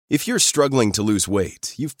If you're struggling to lose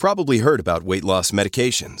weight, you've probably heard about weight loss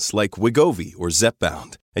medications like Wegovy or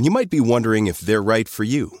Zepbound, and you might be wondering if they're right for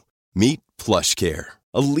you. Meet PlushCare,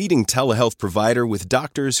 a leading telehealth provider with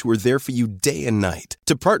doctors who are there for you day and night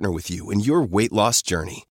to partner with you in your weight loss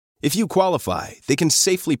journey. If you qualify, they can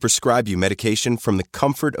safely prescribe you medication from the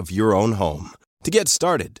comfort of your own home. To get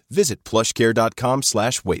started, visit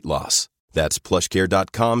plushcare.com/weightloss. That's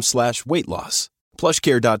plushcare.com/weightloss.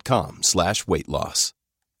 plushcare.com/weightloss.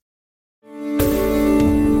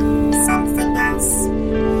 Something else.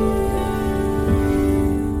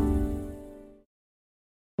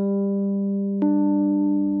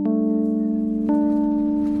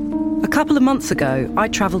 A couple of months ago, I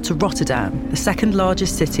travelled to Rotterdam, the second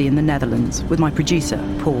largest city in the Netherlands, with my producer,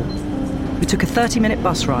 Paul. We took a 30-minute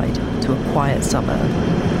bus ride to a quiet suburb.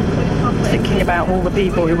 Thinking about all the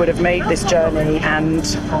people who would have made this journey and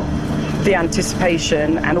the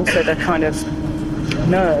anticipation and also the kind of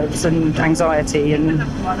nerves and anxiety and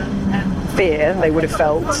fear they would have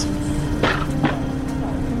felt.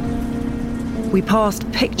 We passed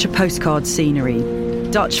picture postcard scenery,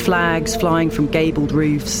 Dutch flags flying from gabled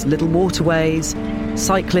roofs, little waterways,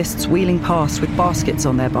 cyclists wheeling past with baskets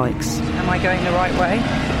on their bikes. Am I going the right way?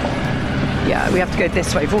 Yeah, we have to go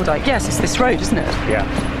this way, Voordijk. Yes, it's this road, isn't it? Yeah.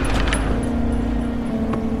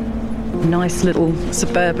 Nice little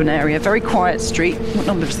suburban area, very quiet street. What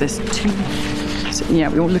number is this? Yeah,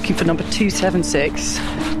 we were looking for number 276. I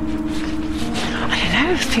don't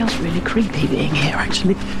know, it feels really creepy being here,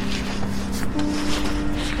 actually.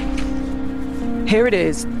 Here it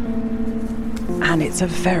is. And it's a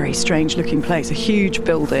very strange looking place, a huge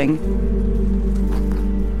building.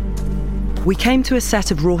 We came to a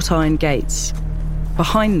set of wrought iron gates.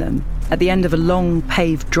 Behind them, at the end of a long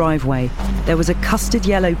paved driveway, there was a custard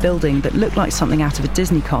yellow building that looked like something out of a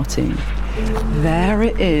Disney cartoon. There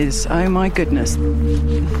it is. Oh my goodness.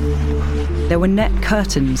 There were net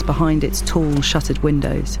curtains behind its tall shuttered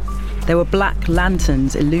windows. There were black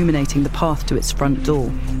lanterns illuminating the path to its front door.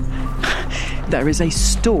 There is a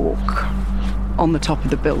stork on the top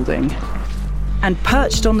of the building. And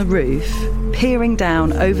perched on the roof, peering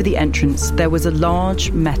down over the entrance, there was a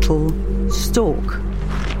large metal stork.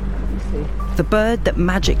 The bird that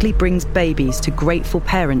magically brings babies to grateful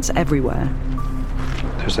parents everywhere.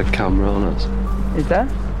 There's a camera on us. Is there?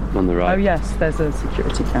 On the right. Oh yes, there's a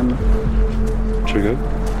security camera. Should we go?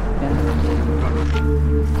 Yeah.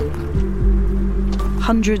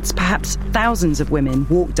 Hundreds, perhaps thousands of women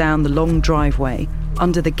walked down the long driveway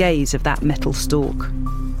under the gaze of that metal stork.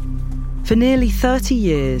 For nearly 30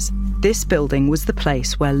 years, this building was the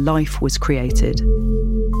place where life was created.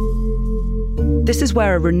 This is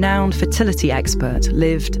where a renowned fertility expert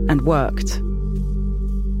lived and worked.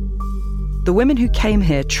 The women who came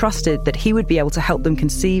here trusted that he would be able to help them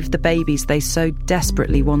conceive the babies they so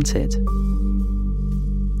desperately wanted.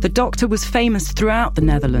 The doctor was famous throughout the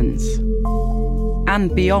Netherlands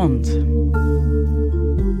and beyond.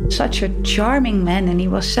 Such a charming man, and he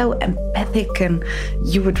was so empathic, and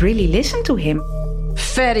you would really listen to him.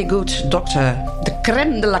 Very good, doctor. The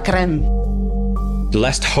crème de la crème. The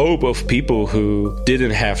last hope of people who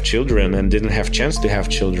didn't have children and didn't have chance to have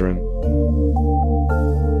children.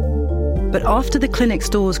 But after the clinic's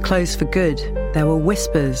doors closed for good, there were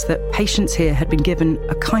whispers that patients here had been given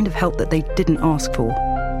a kind of help that they didn't ask for.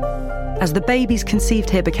 As the babies conceived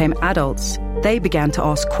here became adults, they began to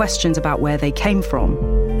ask questions about where they came from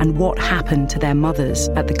and what happened to their mothers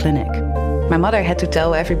at the clinic. My mother had to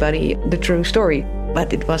tell everybody the true story,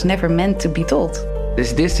 but it was never meant to be told.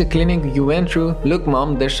 Is this the clinic you went through? Look,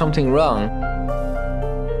 Mom, there's something wrong.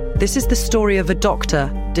 This is the story of a doctor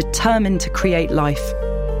determined to create life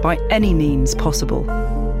by any means possible.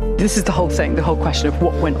 This is the whole thing, the whole question of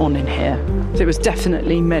what went on in here. So it was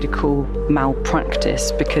definitely medical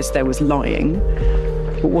malpractice because there was lying.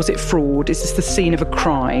 But was it fraud? Is this the scene of a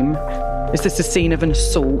crime? Is this the scene of an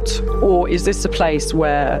assault? Or is this a place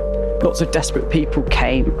where lots of desperate people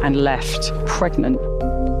came and left pregnant?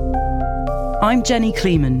 I'm Jenny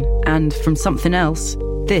Kleeman, and from Something Else,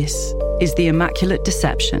 this is The Immaculate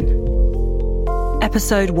Deception.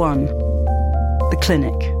 Episode 1. The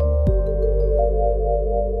Clinic.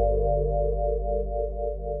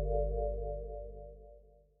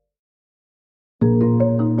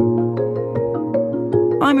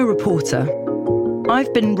 I'm a reporter.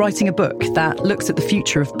 I've been writing a book that looks at the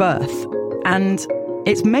future of birth, and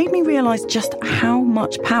it's made me realise just how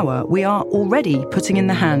much power we are already putting in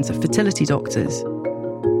the hands of fertility doctors.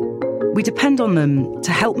 We depend on them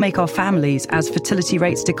to help make our families as fertility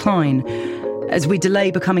rates decline, as we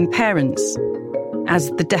delay becoming parents,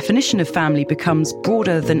 as the definition of family becomes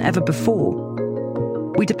broader than ever before.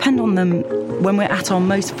 We depend on them when we're at our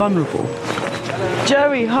most vulnerable.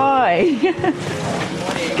 Joey, hi.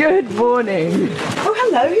 Good morning. Oh,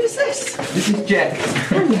 hello, who's this? This is Jack.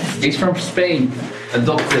 He's from Spain,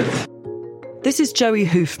 adopted. This is Joey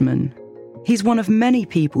Hoofman. He's one of many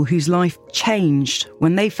people whose life changed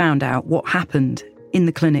when they found out what happened in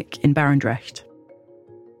the clinic in Barendrecht.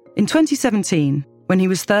 In 2017, when he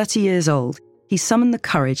was 30 years old, he summoned the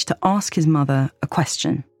courage to ask his mother a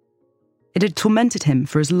question. It had tormented him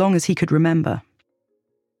for as long as he could remember.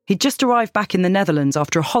 He'd just arrived back in the Netherlands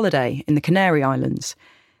after a holiday in the Canary Islands.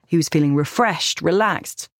 He was feeling refreshed,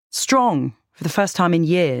 relaxed, strong for the first time in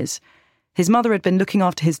years. His mother had been looking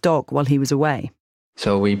after his dog while he was away.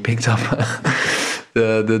 So we picked up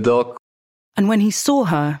the dog. And when he saw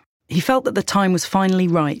her, he felt that the time was finally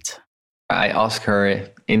right. I asked her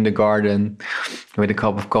in the garden with a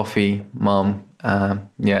cup of coffee, Mom, I'm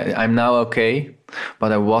now okay,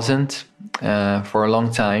 but I wasn't for a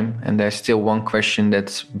long time. And there's still one question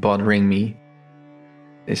that's bothering me.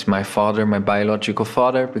 Is my father my biological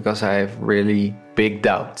father? Because I have really big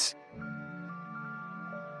doubts.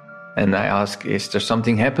 And I asked, is there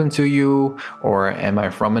something happened to you? Or am I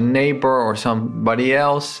from a neighbor or somebody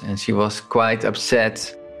else? And she was quite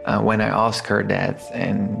upset when I asked her that.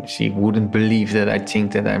 And she wouldn't believe that I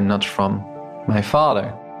think that I'm not from my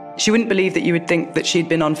father. She wouldn't believe that you would think that she'd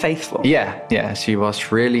been unfaithful. Yeah, she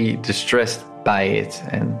was really distressed by it.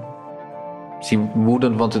 And she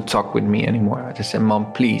wouldn't want to talk with me anymore. I just said,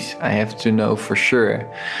 Mom, please, I have to know for sure.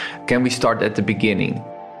 Can we start at the beginning?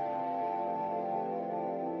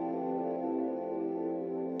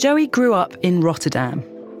 Joey grew up in Rotterdam,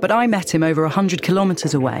 but I met him over 100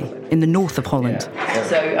 kilometres away in the north of Holland. Yeah.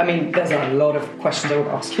 So, I mean, there's a lot of questions I would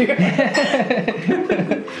ask you.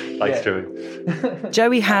 Thanks, Joey.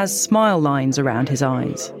 Joey has smile lines around his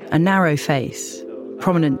eyes, a narrow face,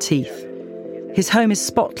 prominent teeth. His home is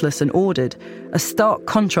spotless and ordered, a stark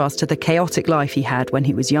contrast to the chaotic life he had when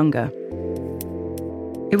he was younger.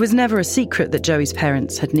 It was never a secret that Joey's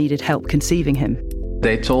parents had needed help conceiving him.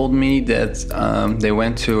 They told me that they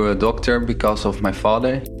went to a doctor because of my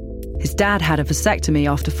father. His dad had a vasectomy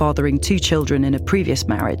after fathering 2 children in a previous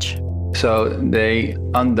marriage. So they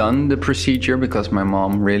undone the procedure because my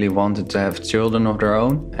mom really wanted to have children of their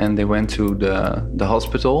own, and they went to the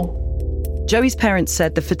hospital. Joey's parents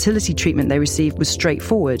said the fertility treatment they received was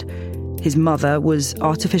straightforward. His mother was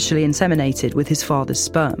artificially inseminated with his father's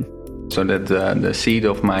sperm. So that the seed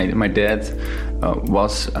of my dad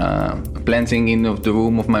was planting in the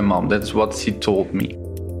womb of my mom. That's what she told me.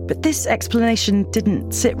 But this explanation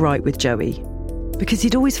didn't sit right with Joey, because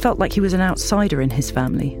he'd always felt like he was an outsider in his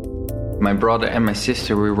family. My brother and my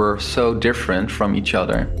sister, we were so different from each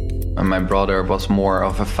other. And my brother was more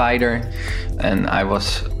of a fighter, and I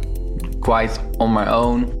was quite on my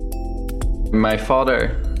own. My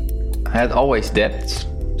father had always debts,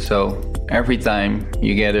 so every time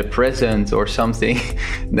you get a present or something,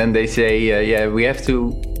 then they say, we have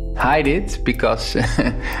to hide it because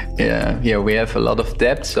we have a lot of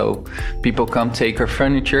debt, so people come take our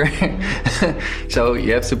furniture. So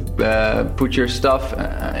you have to put your stuff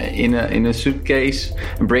in a suitcase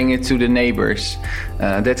and bring it to the neighbors,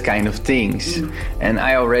 that kind of things. And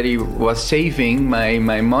I already was saving my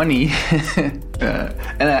money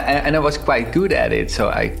and I was quite good at it, so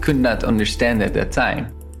I could not understand at that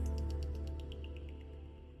time.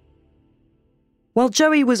 While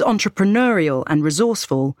Joey was entrepreneurial and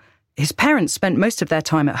resourceful, his parents spent most of their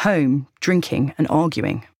time at home, drinking and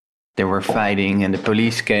arguing. They were fighting and the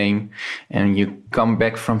police came, and you come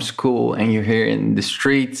back from school and you hear in the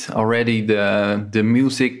street already the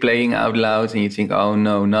music playing out loud, and you think, oh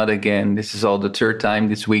no, not again. This is all the 3rd time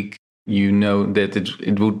this week. You know that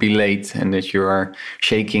it would be late and that you are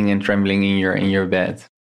shaking and trembling in your bed.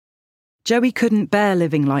 Joey couldn't bear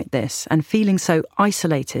living like this and feeling so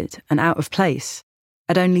isolated and out of place.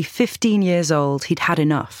 At only 15 years old, he'd had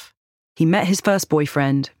enough. He met his first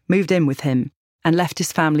boyfriend, moved in with him, and left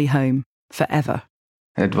his family home forever.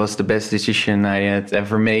 It was the best decision I had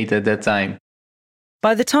ever made at that time.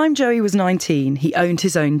 By the time Joey was 19, he owned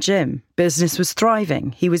his own gym. Business was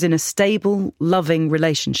thriving. He was in a stable, loving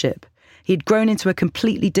relationship. He'd grown into a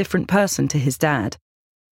completely different person to his dad.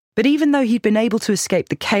 But even though he'd been able to escape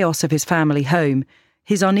the chaos of his family home,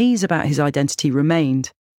 his unease about his identity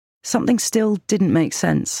remained. Something still didn't make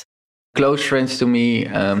sense. Close friends to me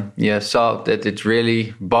saw that it's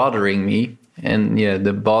really bothering me. And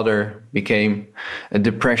the bother became a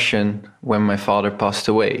depression when my father passed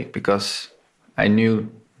away, because I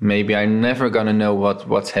knew maybe I'm never going to know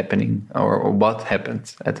what's happening or what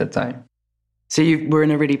happened at that time. So you were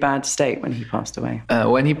in a really bad state when he passed away?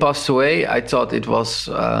 When he passed away, I thought it was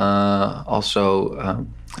also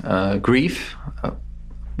grief.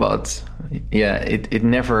 But yeah, it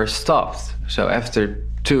never stopped. So after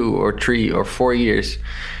 2 or 3 or 4 years,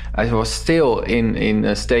 I was still in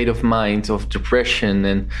a state of mind of depression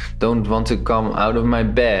and don't want to come out of my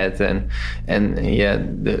bed. And yeah,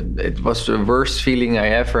 it was the worst feeling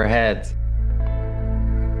I ever had.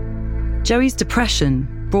 Joey's depression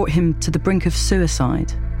brought him to the brink of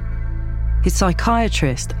suicide. His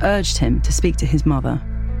psychiatrist urged him to speak to his mother.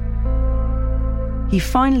 He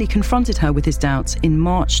finally confronted her with his doubts in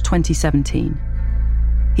March 2017.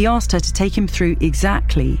 He asked her to take him through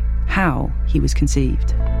exactly how he was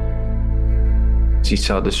conceived. She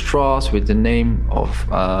saw the straws with the name of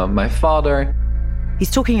my father.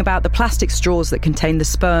 He's talking about the plastic straws that contain the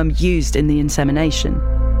sperm used in the insemination.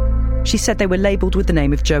 She said they were labelled with the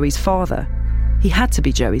name of Joey's father. He had to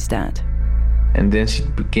be Joey's dad. And then she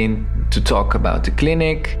began to talk about the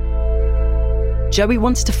clinic. Joey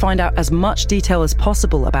wanted to find out as much detail as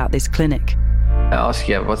possible about this clinic. I asked,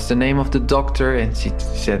 what's the name of the doctor? And she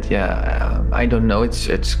said, I don't know.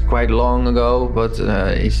 It's quite long ago, but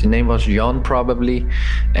his name was Jan probably.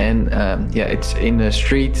 And it's in a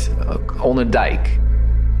street on a dike.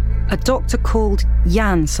 A doctor called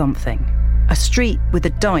Jan something. A street with a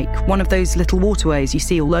dike, one of those little waterways you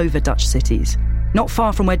see all over Dutch cities. Not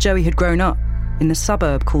far from where Joey had grown up, in the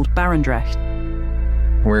suburb called Barendrecht.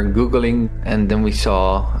 We're Googling, and then we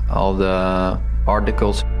saw all the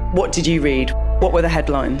articles. What did you read? What were the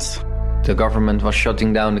headlines? The government was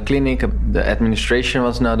shutting down the clinic. The administration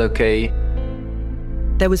was not okay.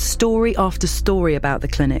 There was story after story about the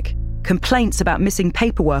clinic. Complaints about missing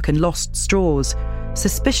paperwork and lost straws.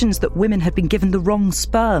 Suspicions that women had been given the wrong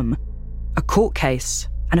sperm. A court case,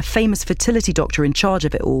 and a famous fertility doctor in charge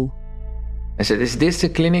of it all. I said, is this the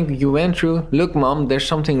clinic you went through? Look, Mom, there's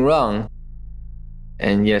something wrong.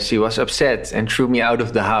 And yes, she was upset and threw me out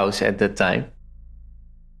of the house at that time.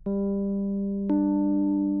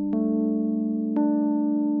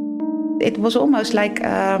 It was almost like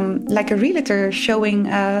a realtor showing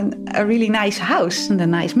a really nice house and a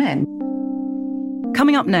nice man.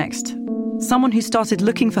 Coming up next, someone who started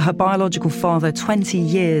looking for her biological father 20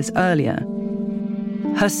 years earlier.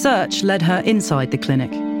 Her search led her inside the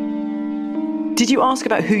clinic. Did you ask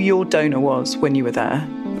about who your donor was when you were there?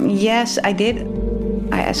 Yes, I did.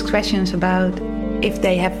 I asked questions about if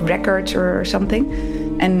they have records or something.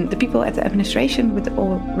 And the people at the administration would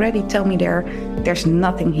already tell me there's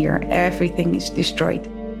nothing here. Everything is destroyed.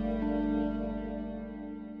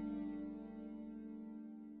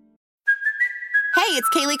 Hey, it's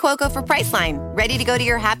Kaylee Cuoco for Priceline. Ready to go to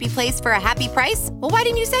your happy place for a happy price? Well, why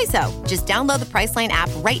didn't you say so? Just download the Priceline app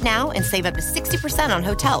right now and save up to 60% on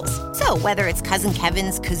hotels. So whether it's Cousin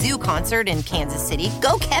Kevin's Kazoo Concert in Kansas City,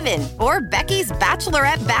 go Kevin, or Becky's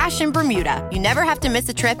Bachelorette Bash in Bermuda, you never have to miss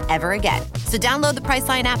a trip ever again. So download the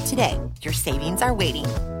Priceline app today. Your savings are waiting.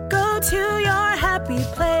 Go to your happy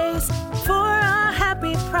place for a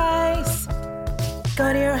happy price.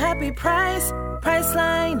 Go to your happy price,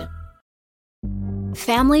 Priceline.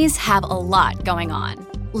 Families have a lot going on.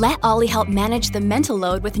 Let Ollie help manage the mental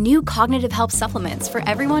load with new cognitive help supplements for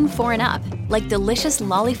everyone 4 and up, like delicious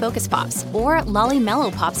Lolly Focus Pops or Lolly Mellow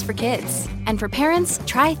Pops for kids. And for parents,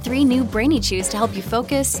 try 3 new Brainy Chews to help you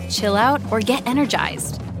focus, chill out, or get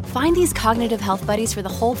energized. Find these cognitive health buddies for the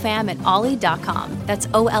whole fam at ollie.com. That's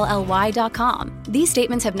OLLY.com. These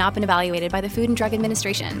statements have not been evaluated by the Food and Drug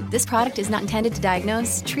Administration. This product is not intended to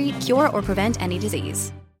diagnose, treat, cure, or prevent any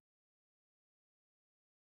disease.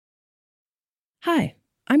 Hi,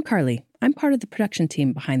 I'm Carly. I'm part of the production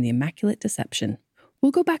team behind The Immaculate Deception.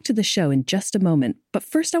 We'll go back to the show in just a moment, but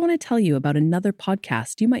first I want to tell you about another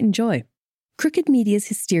podcast you might enjoy. Crooked Media's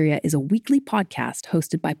Hysteria is a weekly podcast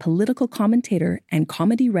hosted by political commentator and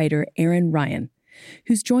comedy writer Aaron Ryan,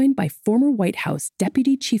 who's joined by former White House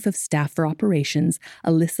Deputy Chief of Staff for Operations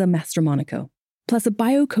Alyssa Mastromonaco, plus a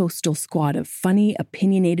biocoastal squad of funny,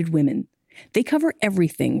 opinionated women. They cover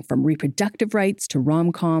everything from reproductive rights to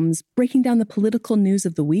rom-coms, breaking down the political news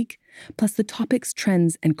of the week, plus the topics,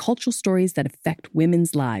 trends, and cultural stories that affect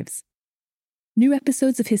women's lives. New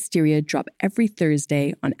episodes of Hysteria drop every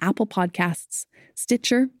Thursday on Apple Podcasts,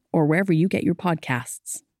 Stitcher, or wherever you get your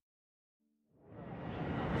podcasts.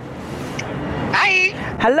 Hi.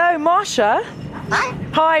 Hello, Marsha. Hi.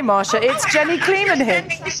 Hi, Marsha. It's Jenny Kleeman here.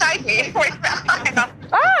 Standing beside me.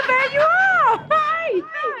 Ah, there you are. Hi.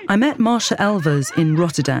 I met Marsha Elvers in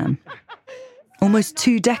Rotterdam. Almost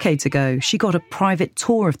 2 decades ago, she got a private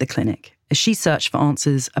tour of the clinic as she searched for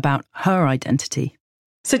answers about her identity.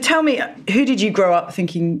 So tell me, who did you grow up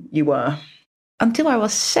thinking you were? Until I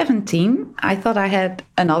was 17, I thought I had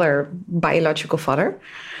another biological father,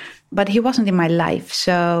 but he wasn't in my life.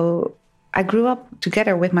 So I grew up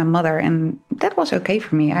together with my mother, and that was okay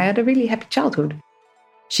for me. I had a really happy childhood.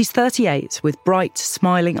 She's 38 with bright,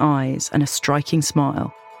 smiling eyes and a striking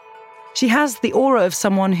smile. She has the aura of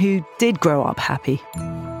someone who did grow up happy.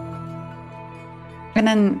 And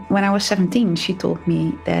then when I was 17, she told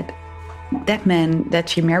me that that man that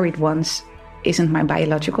she married once isn't my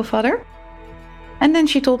biological father. And then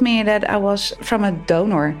she told me that I was from a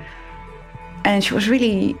donor. And she was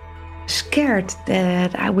really scared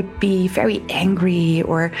that I would be very angry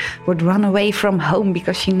or would run away from home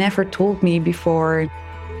because she never told me before.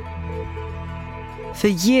 For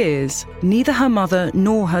years, neither her mother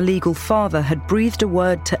nor her legal father had breathed a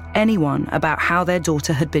word to anyone about how their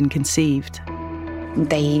daughter had been conceived.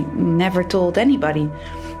 They never told anybody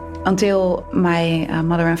until my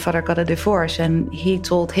mother and father got a divorce, and he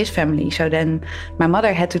told his family. So then my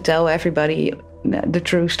mother had to tell everybody the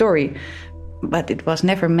true story, but it was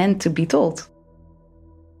never meant to be told.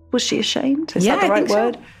 Was she ashamed? Is that the right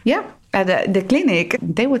word? So. Yeah. At the clinic,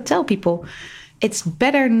 they would tell people, it's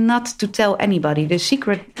better not to tell anybody. The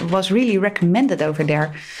secret was really recommended over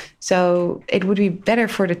there. So it would be better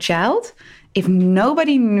for the child if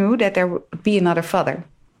nobody knew that there would be another father.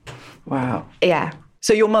 Wow. Yeah.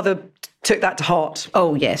 So your mother took that to heart?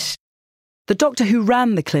 Oh, yes. The doctor who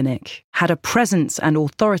ran the clinic had a presence and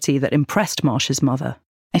authority that impressed Marsha's mother.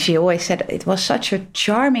 And she always said it was such a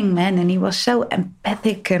charming man and he was so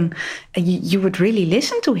empathic and you would really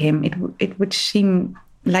listen to him. It would seem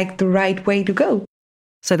like the right way to go.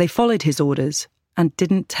 So they followed his orders and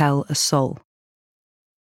didn't tell a soul.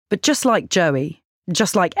 But just like Joey,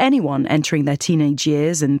 just like anyone entering their teenage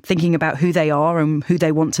years and thinking about who they are and who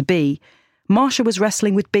they want to be, Marsha was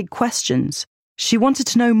wrestling with big questions. She wanted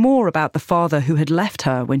to know more about the father who had left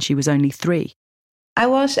her when she was only 3. I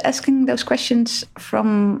was asking those questions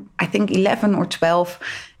from, I think, 11 or 12.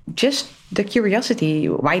 Just the curiosity.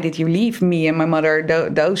 Why did you leave me and my mother?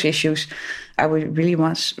 Those issues. I really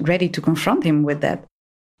was ready to confront him with that.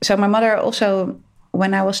 So my mother also,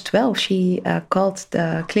 when I was 12, she called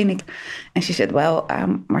the clinic and she said, well,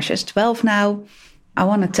 Marsha's 12 now. I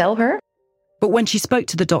want to tell her. But when she spoke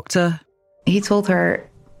to the doctor, he told her,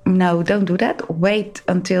 no, don't do that. Wait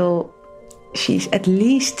until she's at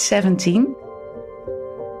least 17.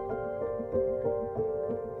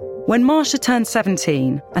 When Marsha turned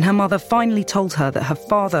 17 and her mother finally told her that her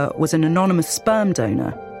father was an anonymous sperm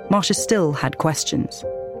donor, Marsha still had questions.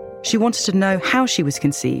 She wanted to know how she was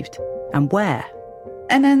conceived and where.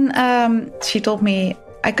 And then she told me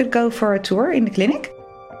I could go for a tour in the clinic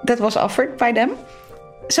that was offered by them.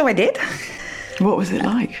 So I did. What was it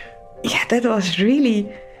like? Yeah, that was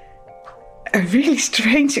really a really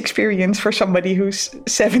strange experience for somebody who's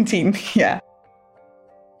 17. Yeah.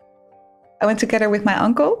 I went together with my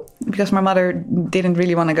uncle because my mother didn't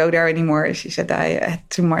really want to go there anymore. She said I had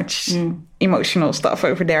too much emotional stuff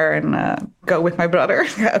over there and go with my brother.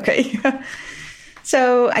 Okay.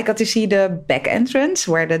 So I got to see the back entrance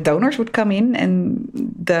where the donors would come in and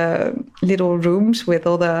the little rooms with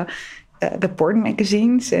all the porn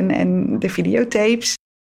magazines and the videotapes.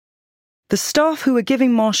 The staff who were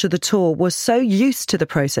giving Marsha the tour was so used to the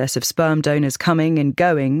process of sperm donors coming and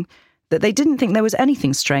going that they didn't think there was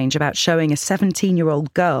anything strange about showing a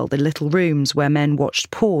 17-year-old girl the little rooms where men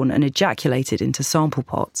watched porn and ejaculated into sample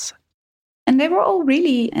pots. And they were all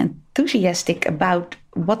really enthusiastic about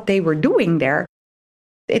what they were doing there.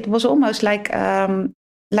 It was almost like a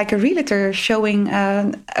realtor showing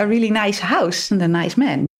a really nice house and a nice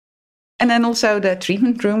man. And then also the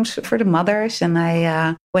treatment rooms for the mothers. And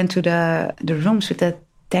I went to the rooms with the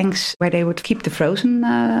tanks where they would keep the frozen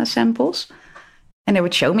samples. And they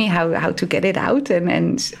would show me how to get it out.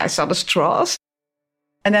 And I saw the straws.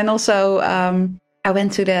 And then also I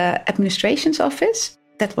went to the administration's office.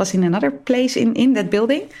 That was in another place in that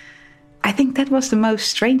building. I think that was the most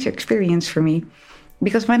strange experience for me.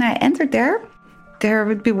 Because when I entered there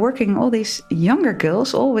would be working all these younger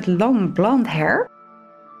girls, all with long blonde hair.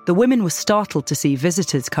 The women were startled to see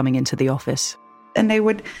visitors coming into the office. And they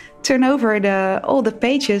would turn over all the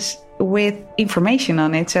pages with information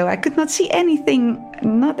on it. So I could not see anything,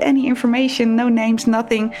 not any information, no names,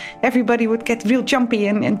 nothing. Everybody would get real jumpy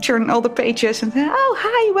and turn all the pages and say, oh,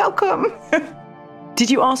 hi, welcome. Did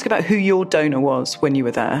you ask about who your donor was when you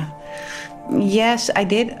were there? Yes, I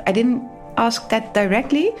did. I didn't ask that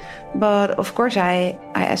directly, but of course I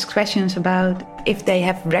asked questions about if they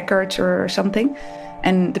have records or something.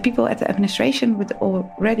 And the people at the administration would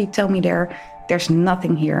already tell me there's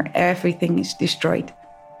nothing here. Everything is destroyed.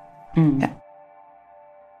 Yeah.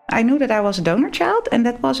 I knew that I was a donor child, and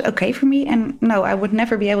that was okay for me. And no, I would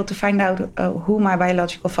never be able to find out who my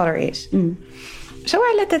biological father is. So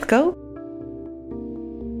I let that go.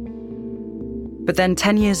 But then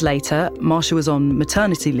 10 years later, Marcia was on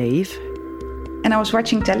maternity leave. And I was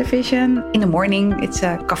watching television in the morning. It's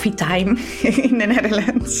coffee time in the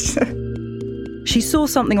Netherlands. She saw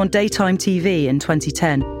something on daytime TV in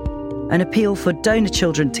 2010, an appeal for donor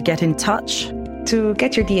children to get in touch. To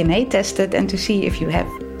get your DNA tested and to see if you have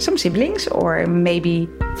some siblings or maybe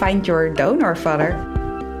find your donor father.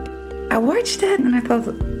 I watched that and I thought,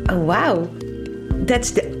 oh wow,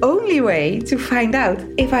 that's the only way to find out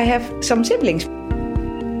if I have some siblings.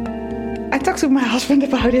 I talked to my husband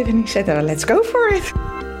about it and he said, let's go for it.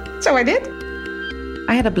 So I did.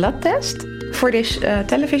 I had a blood test for this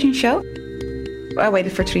television show. I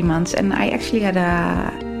waited for 3 months and I actually had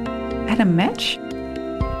a match.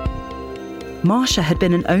 Marcia had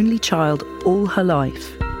been an only child all her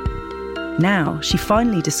life. Now she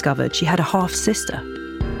finally discovered she had a half-sister.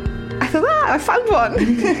 I thought, I found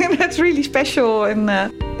one. That's really special. And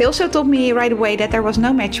they also told me right away that there was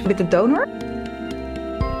no match with the donor.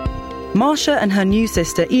 Marcia and her new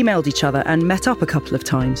sister emailed each other and met up a couple of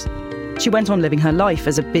times. She went on living her life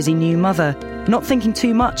as a busy new mother, not thinking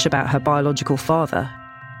too much about her biological father.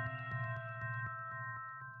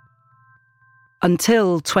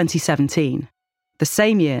 Until 2017, the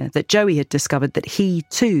same year that Joey had discovered that he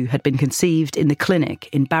too had been conceived in the clinic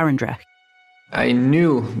in Barendrecht. I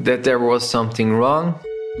knew that there was something wrong.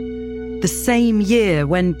 The same year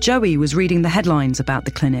when Joey was reading the headlines about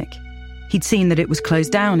the clinic. He'd seen that it was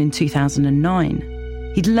closed down in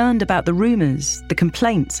 2009. He'd learned about the rumours, the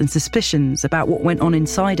complaints and suspicions about what went on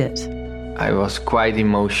inside it. I was quite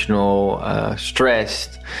emotional,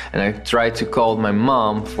 stressed, and I tried to call my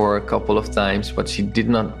mom for a couple of times, but she did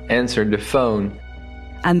not answer the phone.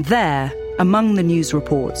 And there, among the news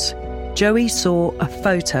reports, Joey saw a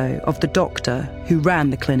photo of the doctor who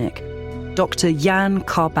ran the clinic, Dr. Jan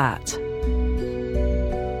Karbat.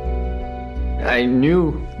 I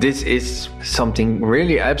knew this is something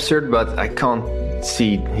really absurd, but I can't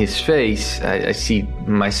see his face. I see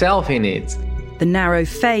myself in it. The narrow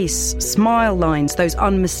face, smile lines, those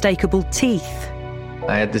unmistakable teeth.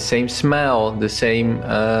 I had the same smile, the same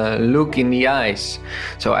look in the eyes.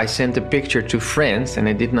 So I sent a picture to friends and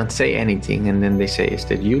I did not say anything. And then they say, "Is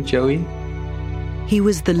that you, Joey?" He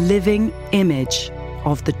was the living image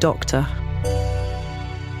of the doctor.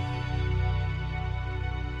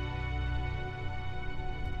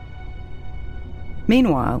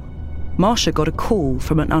 Meanwhile, Marcia got a call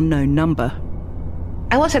from an unknown number.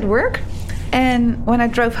 I was at work, and when I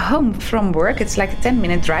drove home from work, it's like a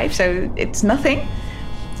 10-minute drive, so it's nothing.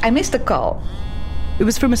 I missed the call. It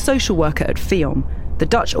was from a social worker at FIOM, the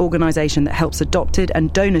Dutch organisation that helps adopted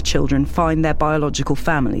and donor children find their biological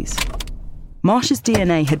families. Marcia's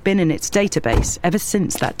DNA had been in its database ever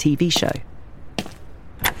since that TV show.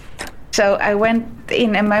 So I went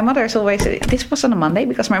in, and my mother's always... This was on a Monday,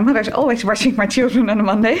 because my mother's always watching my children on a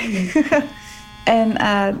Monday. And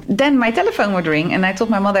then my telephone would ring, and I told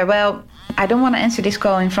my mother, well, I don't want to answer this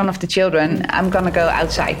call in front of the children. I'm going to go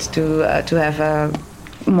outside to have a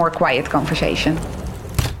more quiet conversation.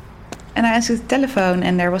 And I answered the telephone,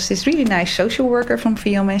 and there was this really nice social worker from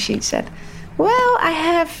FIOM, and she said, well, I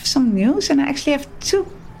have some news, and I actually have 2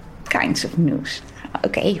 kinds of news.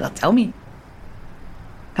 Okay, well, tell me.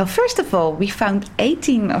 Well, first of all, we found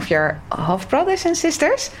 18 of your half-brothers and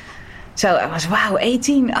sisters. So I was, wow,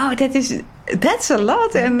 18. Oh, that's a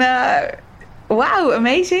lot. And wow,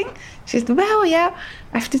 amazing. She said, well, yeah,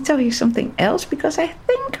 I have to tell you something else, because I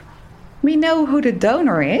think we know who the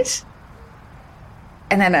donor is.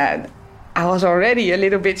 And then I was already a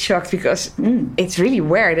little bit shocked, because it's really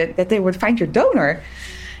rare that they would find your donor.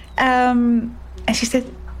 And she said,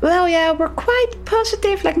 well, yeah, we're quite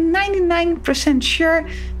positive, like 99% sure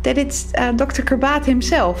that it's Dr. Karbat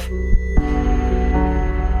himself.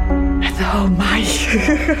 I thought, oh my,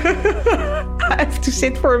 I have to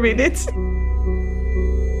sit for a minute.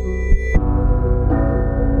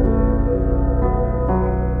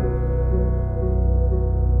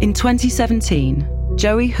 In 2017,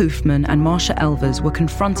 Joey Hoofman and Marcia Elvers were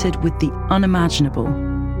confronted with the unimaginable.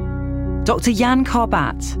 Dr. Jan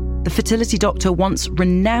Karbat, the fertility doctor once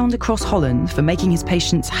renowned across Holland for making his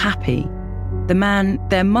patients happy, the man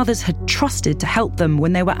their mothers had trusted to help them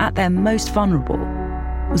when they were at their most vulnerable,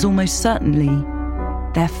 was almost certainly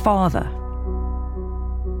their father.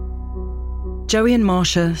 Joey and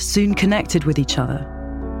Marcia soon connected with each other.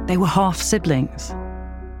 They were half-siblings.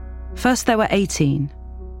 First they were 18,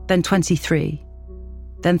 then 23,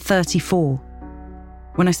 then 34.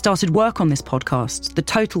 When I started work on this podcast, the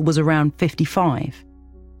total was around 55.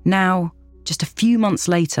 Now, just a few months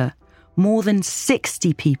later, more than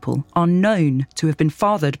 60 people are known to have been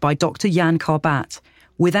fathered by Dr. Jan Karbat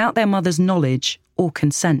without their mother's knowledge or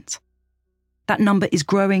consent. That number is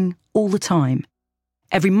growing all the time.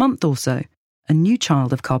 Every month or so, a new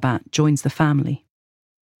child of Karbat joins the family.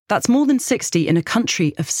 That's more than 60 in a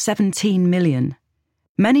country of 17 million.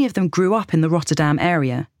 Many of them grew up in the Rotterdam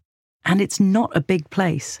area, and it's not a big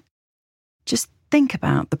place. Just think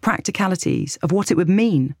about the practicalities of what it would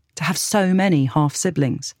mean to have so many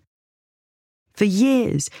half-siblings. For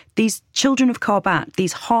years, these children of Karbat,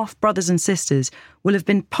 these half-brothers and sisters, will have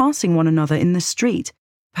been passing one another in the street,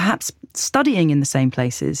 perhaps studying in the same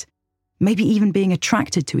places, maybe even being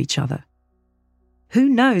attracted to each other. Who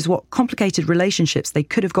knows what complicated relationships they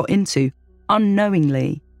could have got into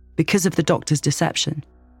unknowingly because of the doctor's deception.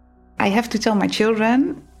 I have to tell my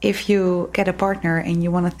children, if you get a partner and you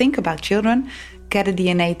want to think about children, get a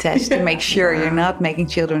DNA test to make sure you're not making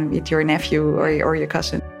children with your nephew or your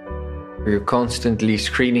cousin. You're constantly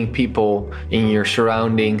screening people in your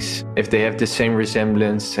surroundings, if they have the same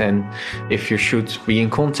resemblance and if you should be in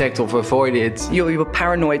contact or avoid it. You were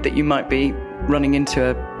paranoid that you might be running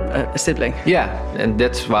into a sibling. Yeah, and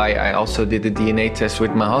that's why I also did a DNA test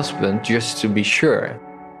with my husband, just to be sure.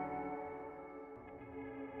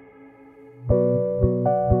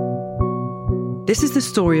 This is the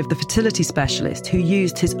story of the fertility specialist who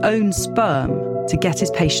used his own sperm to get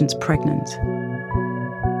his patients pregnant.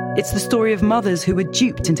 It's the story of mothers who were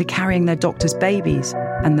duped into carrying their doctor's babies,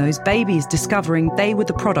 and those babies discovering they were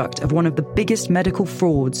the product of one of the biggest medical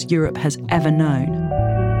frauds Europe has ever known.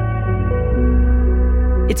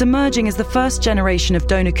 It's emerging as the first generation of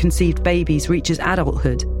donor-conceived babies reaches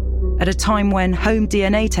adulthood, at a time when home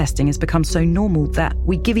DNA testing has become so normal that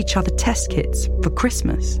we give each other test kits for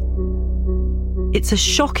Christmas. It's a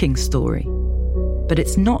shocking story, but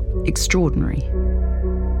it's not extraordinary.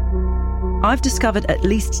 I've discovered at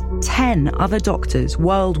least 10 other doctors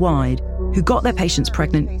worldwide who got their patients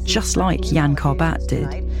pregnant just like Jan Karbat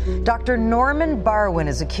did. Dr. Norman Barwin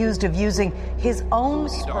is accused of using his own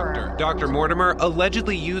sperm. Dr. Mortimer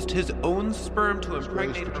allegedly used his own sperm to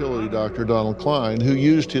impregnate fertility doctor Donald Klein, who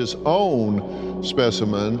used his own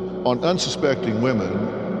specimen on unsuspecting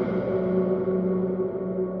women.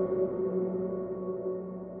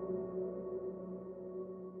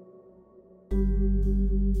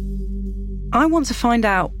 I want to find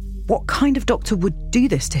out what kind of doctor would do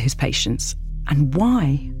this to his patients and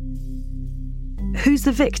why. Who's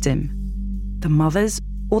the victim? The mothers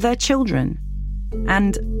or their children?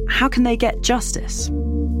 And how can they get justice?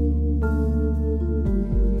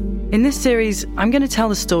 In this series, I'm going to tell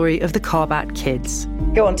the story of the Karbat kids.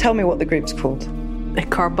 Go on, tell me what the group's called. The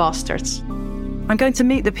Karbastards. I'm going to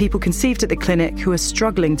meet the people conceived at the clinic who are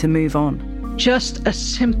struggling to move on. Just a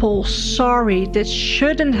simple sorry. This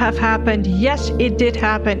shouldn't have happened. Yes, it did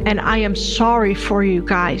happen, and I am sorry for you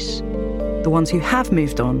guys. The ones who have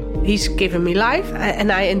moved on. He's given me life,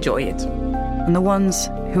 and I enjoy it. And the ones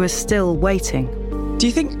who are still waiting. Do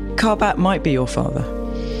you think Karbat might be your father?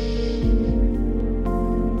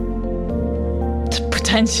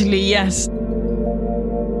 Potentially, yes.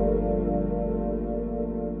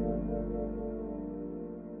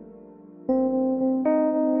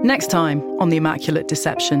 Next time on The Immaculate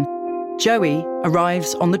Deception, Joey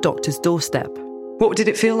arrives on the doctor's doorstep. What did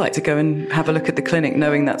it feel like to go and have a look at the clinic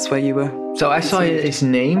knowing that's where you were? So I saw his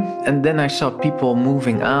name, and then I saw people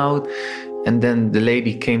moving out, and then the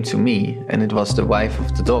lady came to me, and it was the wife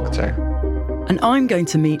of the doctor. And I'm going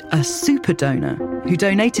to meet a super donor who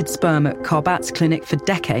donated sperm at Karbat's clinic for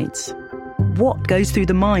decades. What goes through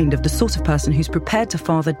the mind of the sort of person who's prepared to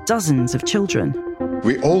father dozens of children?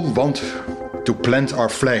 We all want to plant our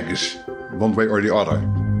flags, one way or the other.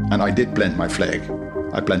 And I did plant my flag.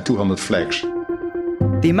 I planted 200 flags.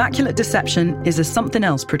 The Immaculate Deception is a Something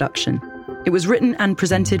Else production. It was written and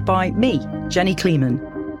presented by me, Jenny Kleeman.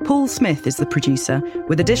 Paul Smith is the producer,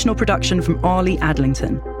 with additional production from Arlie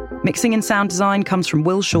Adlington. Mixing and sound design comes from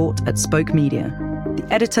Will Short at Spoke Media. The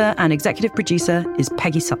editor and executive producer is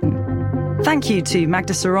Peggy Sutton. Thank you to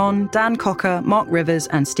Magda Saron, Dan Cocker, Mark Rivers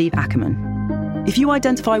and Steve Ackerman. If you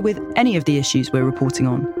identify with any of the issues we're reporting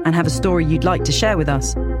on and have a story you'd like to share with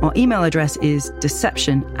us, our email address is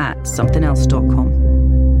deception@somethingelse.com.